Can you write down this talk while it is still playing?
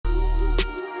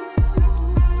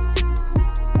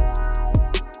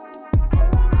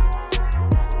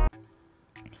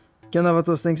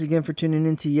GetLowered, thanks again for tuning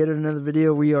in to yet another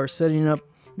video. We are setting up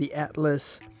the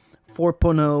Atlas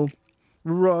 4.0,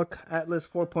 Ruroc Atlas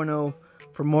 4.0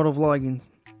 for motovlogging.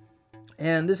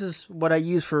 And this is what I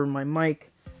use for my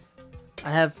mic.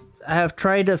 I have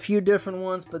tried a few different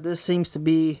ones, but this seems to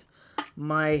be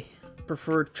my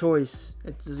preferred choice.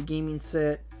 It's a gaming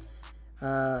set,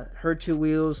 her two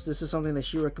wheels. This is something that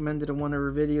she recommended in one of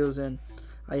her videos, and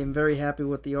I am very happy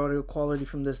with the audio quality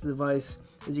from this device.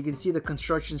 As you can see, the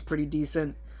construction is pretty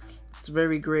decent. It's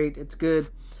very great. It's good.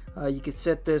 You can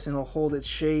set this and it'll hold its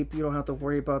shape. You don't have to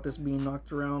worry about this being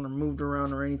knocked around or moved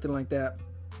around or anything like that.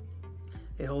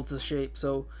 It holds the shape.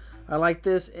 So I like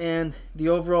this, and the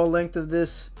overall length of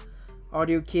this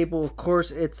audio cable, of course,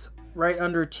 it's right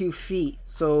under 2 feet.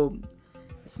 So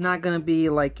it's not going to be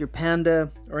like your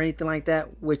Panda or anything like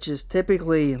that, which is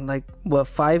typically like, what,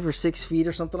 5 or 6 feet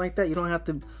or something like that. You don't have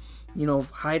to, you know,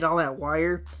 hide all that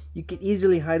wire. You can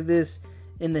easily hide this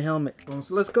in the helmet.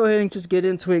 So let's go ahead and just get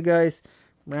into it, guys.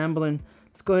 Rambling.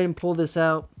 Let's go ahead and pull this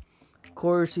out. Of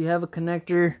course, you have a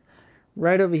connector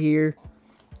right over here,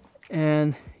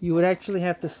 and you would actually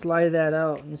have to slide that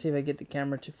out. Let me see if I get the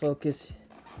camera to focus.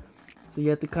 So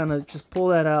you have to kind of just pull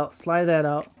that out, slide that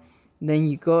out, and then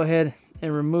you go ahead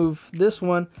and remove this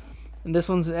one. And this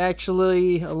one's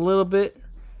actually a little bit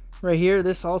right here.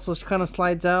 This also kind of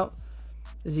slides out.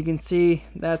 As you can see,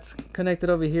 that's connected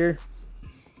over here.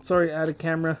 Sorry, out of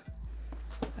camera,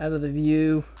 out of the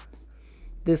view.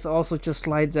 This also just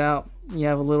slides out. You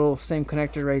have a little same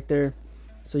connector right there.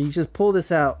 So you just pull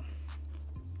this out.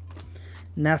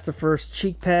 And that's the first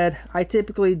cheek pad. I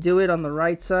typically do it on the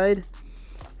right side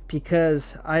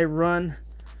because I run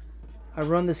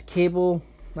this cable.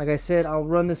 Like I said, I'll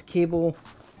run this cable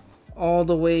all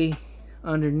the way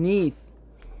underneath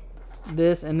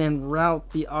this and then route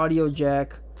the audio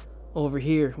jack over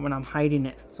here when I'm hiding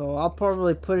it. So I'll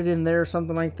probably put it in there or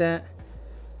something like that,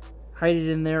 hide it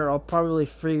in there. I'll probably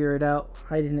figure it out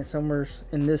hiding it somewhere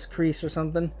in this crease or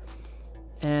something.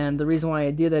 And the reason why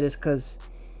I do that is because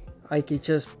I could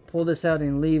just pull this out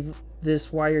and leave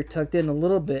this wire tucked in a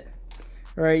little bit.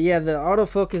 All right, yeah, the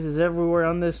autofocus is everywhere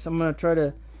on this. I'm gonna try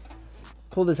to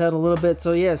pull this out a little bit.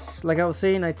 So yes, like I was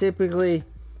saying, I typically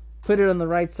put it on the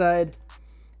right side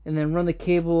and then run the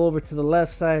cable over to the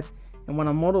left side, and when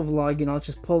I'm motovlogging, I'll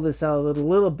just pull this out a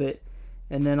little bit,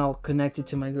 and then I'll connect it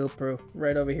to my GoPro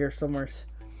right over here somewhere.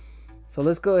 So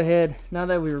let's go ahead, now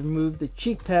that we removed the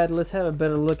cheek pad, let's have a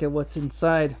better look at what's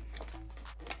inside.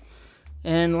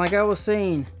 And like I was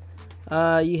saying,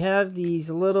 you have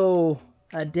these little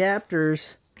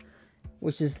adapters,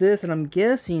 which is this, and I'm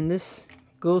guessing this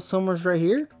goes somewhere right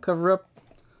here, cover up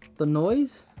the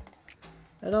noise.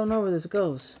 I don't know where this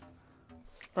goes.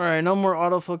 Alright, no more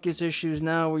autofocus issues.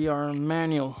 Now we are on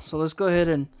manual. So let's go ahead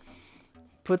and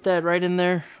put that right in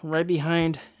there, right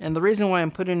behind. And the reason why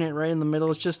I'm putting it right in the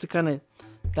middle is just to kind of,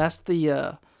 that's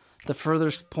the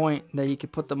furthest point that you can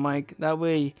put the mic. That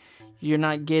way you're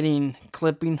not getting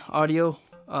clipping audio,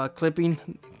 clipping,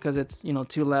 because it's, you know,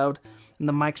 too loud. And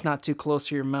the mic's not too close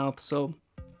to your mouth. So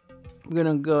I'm going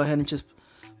to go ahead and just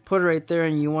put it right there.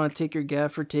 And you want to take your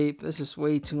gaffer tape. This is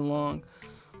way too long.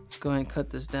 Let's go ahead and cut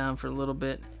this down for a little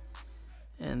bit,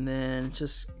 and then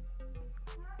just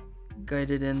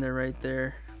guide it in there right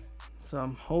there. So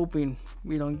I'm hoping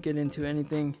we don't get into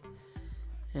anything.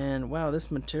 And wow,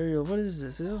 this material, what is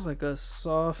this? This is like a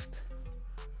soft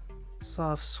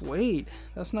suede.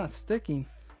 That's not sticking.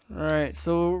 All right,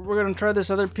 so we're gonna try this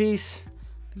other piece.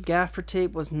 The gaffer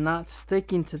tape was not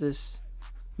sticking to this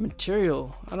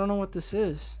material. I don't know what this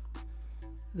is.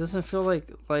 It doesn't feel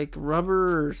like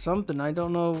rubber or something. I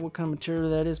don't know what kind of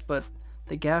material that is, but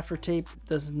the gaffer tape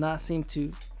does not seem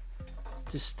to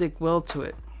stick well to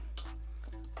it.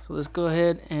 So let's go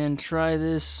ahead and try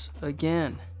this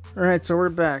again. Alright, so we're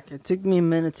back. It took me a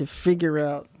minute to figure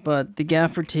out, but the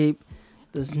gaffer tape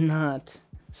does not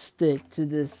stick to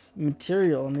this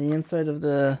material on the inside of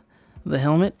the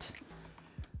helmet.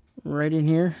 Right in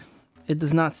here, it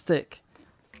does not stick,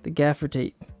 the gaffer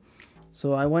tape.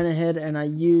 So I went ahead and I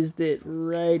used it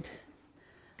right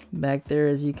back there.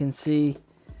 As you can see,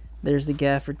 there's the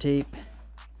gaffer tape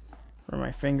where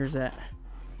my finger's at.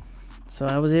 So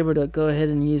I was able to go ahead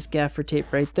and use gaffer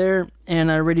tape right there,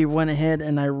 and I already went ahead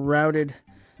and I routed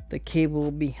the cable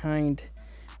behind.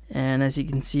 And as you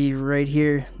can see right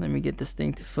here, let me get this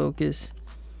thing to focus.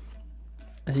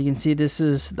 As you can see, this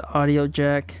is the audio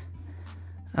jack.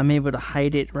 I'm able to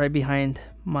hide it right behind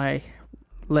my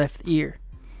left ear.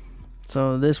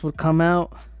 So this would come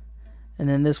out, and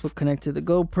then this would connect to the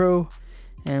GoPro,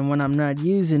 and when I'm not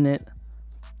using it,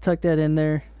 tuck that in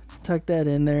there,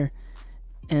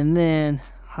 and then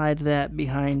hide that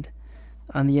behind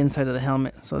on the inside of the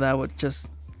helmet, so that would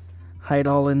just hide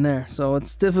all in there. So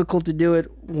it's difficult to do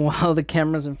it while the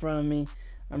camera's in front of me.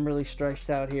 I'm really stretched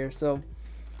out here. So,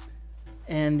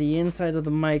 and the inside of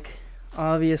the mic,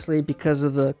 obviously because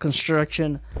of the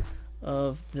construction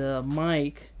of the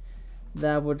mic,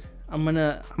 that would, I'm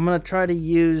gonna try to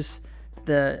use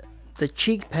the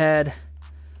cheek pad.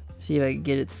 See if I can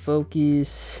get it to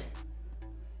focus.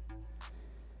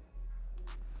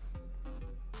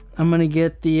 I'm gonna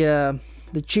get the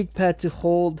cheek pad to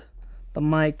hold the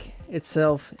mic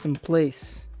itself in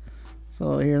place.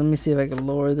 So here, let me see if I can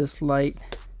lower this light.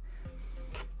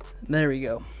 There we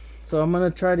go. So I'm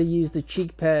gonna try to use the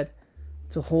cheek pad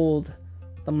to hold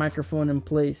the microphone in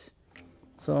place.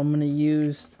 So I'm gonna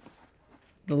use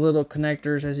the little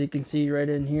connectors, as you can see right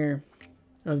in here,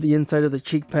 of the inside of the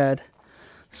cheek pad.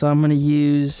 So I'm gonna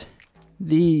use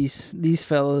these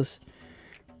fellas.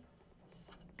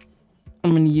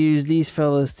 I'm gonna use these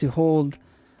fellas to hold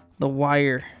the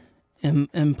wire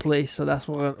in place. So that's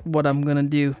what I'm gonna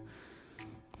do.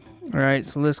 All right,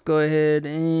 so let's go ahead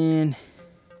and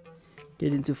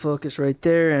get into focus right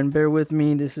there, and bear with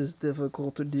me, this is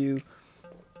difficult to do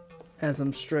as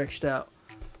I'm stretched out,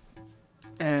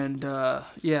 and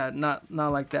yeah, not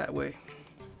like that way.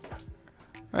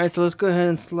 All right, so let's go ahead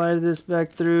and slide this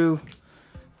back through,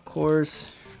 of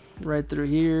course, right through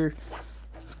here.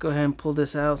 Let's go ahead and pull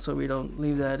this out so we don't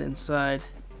leave that inside,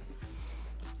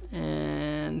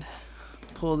 and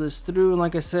pull this through. And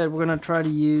like I said, we're gonna try to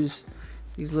use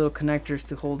these little connectors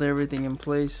to hold everything in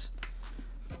place.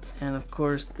 And of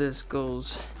course this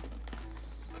goes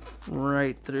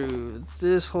right through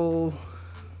this hole.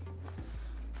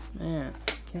 Man,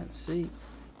 can't see.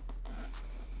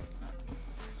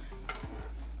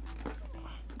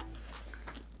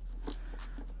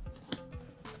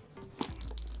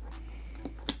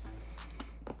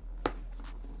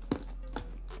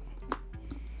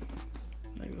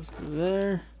 That goes through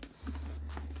there.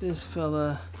 This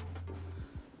fella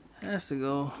has to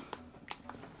go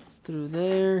through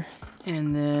there,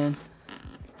 and then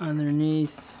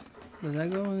underneath. Does that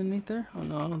go underneath there? Oh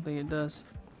no, I don't think it does.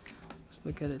 Let's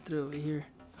look at it through over here.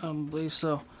 I don't believe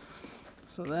so.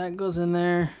 So that goes in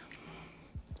there.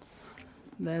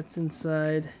 That's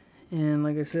inside, and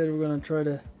like I said, we're gonna try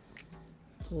to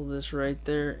pull this right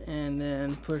there and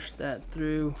then push that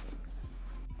through.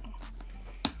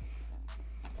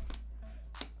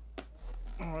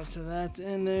 Alright, so that's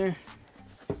in there.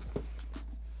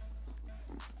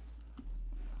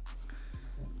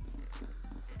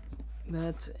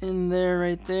 That's in there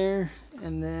right there,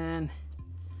 and then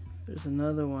there's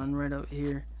another one right out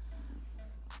here.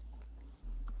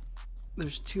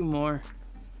 There's two more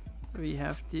we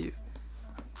have to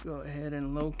go ahead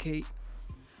and locate.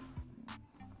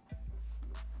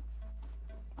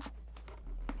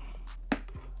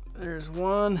 There's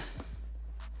one,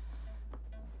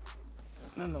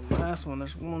 and the last one,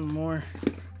 there's one more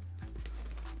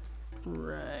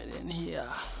right in here.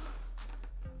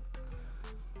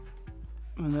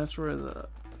 And that's where the,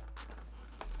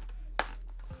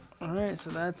 alright,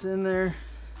 so that's in there.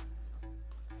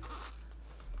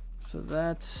 So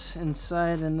that's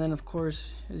inside, and then of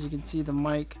course, as you can see, the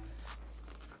mic.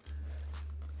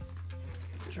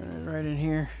 Turn it right in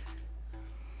here.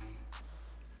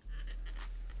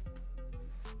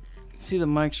 You can see the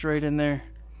mic's right in there.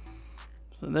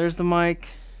 So there's the mic.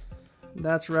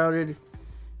 That's routed.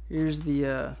 Here's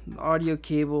the audio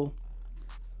cable.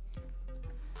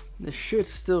 This should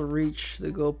still reach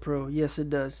the GoPro. Yes, it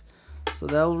does. So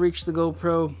that'll reach the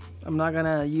GoPro. I'm not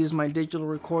gonna use my digital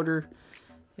recorder.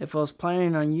 If I was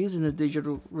planning on using the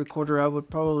digital recorder, I would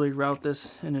probably route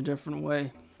this in a different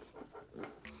way.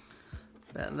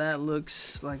 That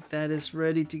looks like that is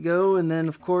ready to go. And then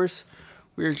of course,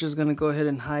 we're just gonna go ahead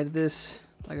and hide this,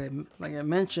 like I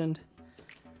mentioned,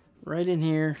 right in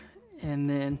here, and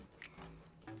then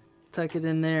tuck it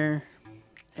in there,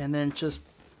 and then just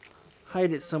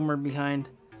hide it somewhere behind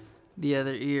the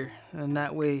other ear, and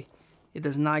that way it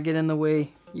does not get in the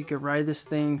way. You could ride this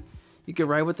thing, you could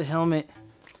ride with the helmet,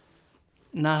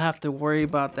 not have to worry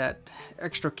about that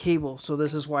extra cable. So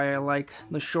this is why I like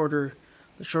the shorter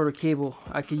cable.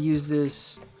 I could use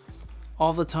this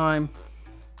all the time,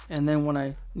 and then when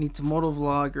I need to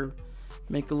motovlog or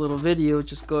make a little video,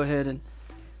 just go ahead and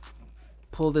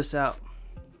pull this out,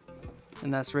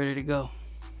 and that's ready to go.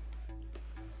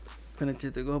 Connect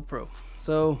to the GoPro.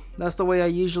 So that's the way I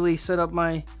usually set up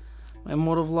my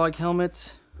motovlog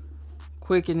helmets.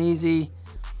 Quick and easy,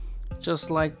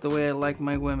 just like the way I like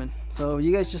my women. So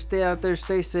you guys just stay out there,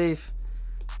 stay safe,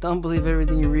 don't believe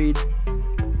everything you read.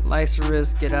 Life's a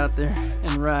risk, get out there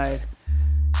and ride.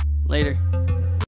 Later.